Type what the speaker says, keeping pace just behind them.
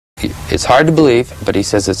it's hard to believe, but he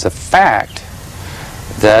says it's a fact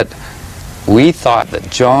that we thought that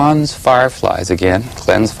John's fireflies, again,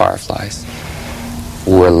 Glenn's fireflies,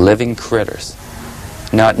 were living critters.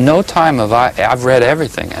 Now, at no time have I've read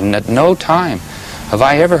everything, and at no time have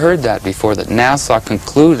I ever heard that before, that NASA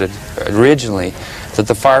concluded originally that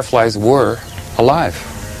the fireflies were alive.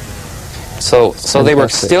 So they were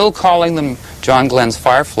still calling them John Glenn's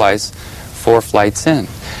fireflies 4 flights in.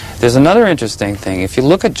 There's another interesting thing. If you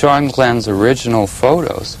look at John Glenn's original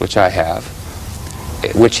photos, which I have,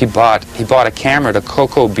 which he bought a camera at a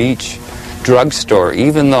Cocoa Beach drugstore,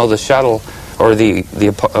 even though the shuttle or the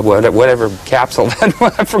whatever capsule that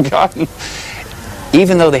I've forgotten,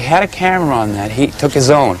 even though they had a camera on that, he took his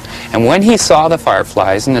own. And when he saw the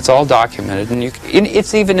fireflies, and it's all documented, and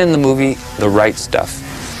it's even in the movie The Right Stuff,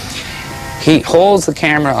 he holds the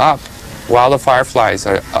camera up while the fireflies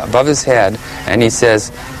are above his head, and he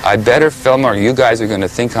says, "I better film or you guys are going to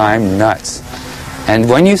think I'm nuts." And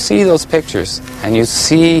when you see those pictures, and you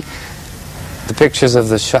see the pictures of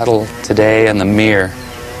the shuttle today and the Mir,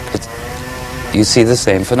 you see the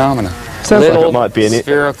same phenomena. Sounds like it might be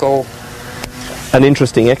spherical. An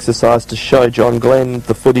interesting exercise to show John Glenn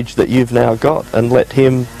the footage that you've now got and let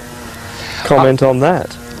him comment on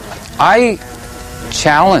that. I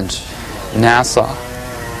challenge NASA,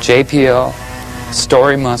 JPL,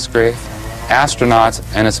 Story Musgrave, astronauts,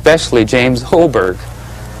 and especially James Hoberg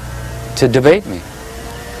to debate me.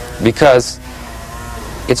 Because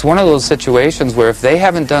it's one of those situations where if they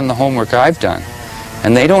haven't done the homework I've done,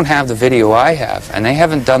 and they don't have the video I have, and they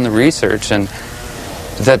haven't done the research, and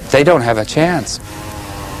that they don't have a chance.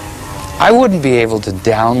 I wouldn't be able to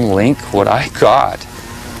downlink what I got.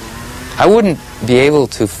 I wouldn't be able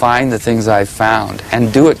to find the things I've found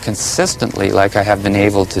and do it consistently like I have been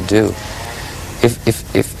able to do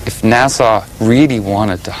if NASA really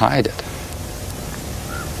wanted to hide it.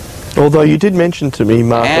 Although you did mention to me,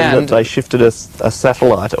 Martyn, that they shifted a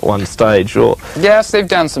satellite at one stage, or... Yes, they've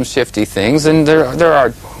done some shifty things, and there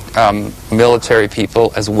are military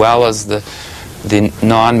people as well as the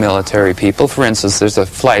non-military people. For instance, there's a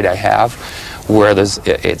flight I have where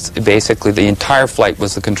it's basically the entire flight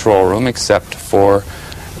was the control room except for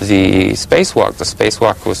the spacewalk. The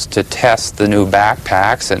spacewalk was to test the new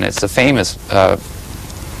backpacks, and it's a famous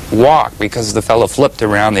walk because the fellow flipped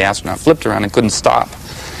around, the astronaut flipped around and couldn't stop.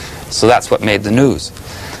 So that's what made the news.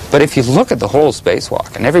 But if you look at the whole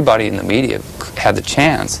spacewalk, and everybody in the media had the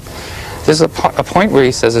chance, there's a point where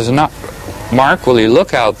he says, "There's not, Mark, will you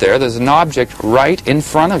look out there? There's an object right in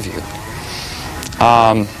front of you."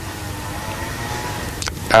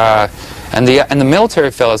 And the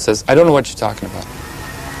military fellow says, "I don't know what you're talking about."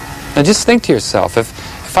 Now just think to yourself,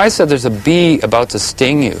 if I said there's a bee about to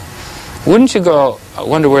sting you, wouldn't you go, "I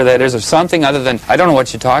wonder where that is," or something other than, "I don't know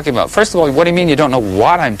what you're talking about"? First of all, what do you mean you don't know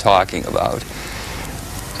what I'm talking about?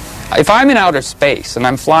 If I'm in outer space and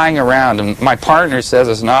I'm flying around and my partner says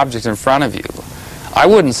there's an object in front of you, I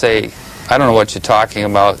wouldn't say, "I don't know what you're talking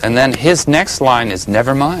about," and then his next line is,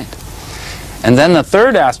 "Never mind." And then the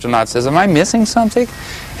third astronaut says, "Am I missing something?"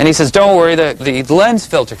 And he says, "Don't worry, the lens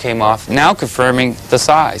filter came off," now confirming the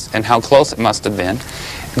size and how close it must have been.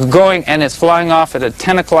 Going, and it's flying off at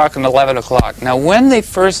 10 o'clock and 11 o'clock. Now, when they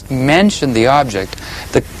first mentioned the object,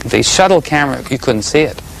 the shuttle camera, you couldn't see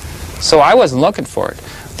it. So I wasn't looking for it.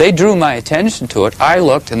 They drew my attention to it. I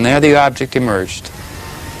looked, and there the object emerged.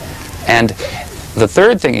 And the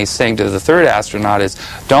third thing he's saying to the third astronaut is,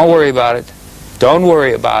 "Don't worry about it. Don't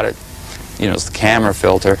worry about it." You know, it's the camera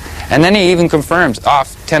filter. And then he even confirms,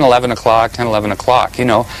 off 10, 11 o'clock, 10, 11 o'clock, you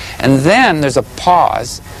know. And then there's a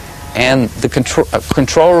pause, and the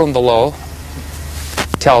control room below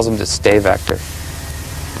tells him to stay vector.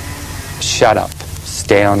 Shut up.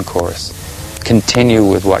 Stay on course. Continue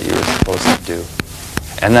with what you were supposed to do.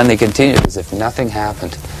 And then they continue as if nothing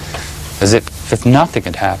happened. As if nothing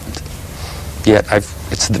had happened. Yet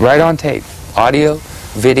it's right on tape. Audio,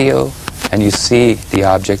 video, and you see the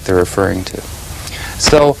object they're referring to.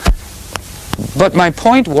 So, but my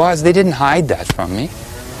point was they didn't hide that from me.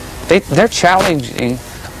 They're challenging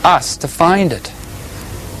us to find it.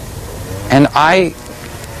 And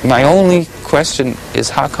my only question is,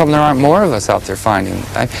 how come there aren't more of us out there finding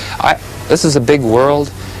it? This is a big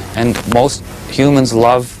world, and most humans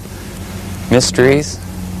love mysteries,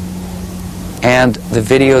 and the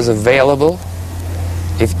video is available,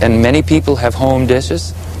 and many people have home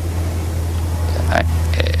dishes.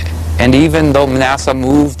 And even though NASA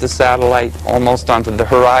moved the satellite almost onto the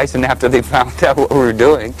horizon after they found out what we were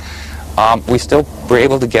doing, we still were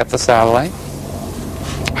able to get the satellite.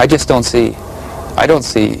 I just don't see,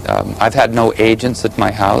 I've had no agents at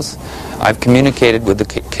my house. I've communicated with the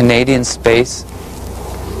Canadian Space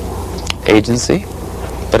agency,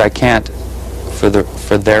 but I can't, for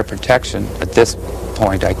their protection at this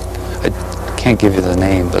point, I can't give you the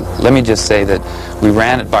name, but let me just say that we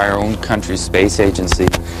ran it by our own country's space agency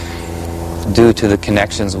due to the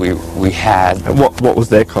connections we had. And what was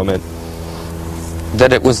their comment?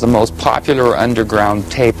 That it was the most popular underground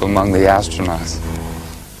tape among the astronauts.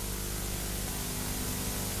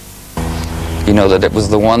 You know, that it was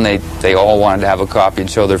the one they all wanted to have a copy and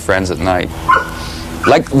show their friends at night.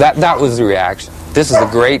 Like, that was the reaction. This is a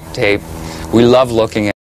great tape. We love looking at it.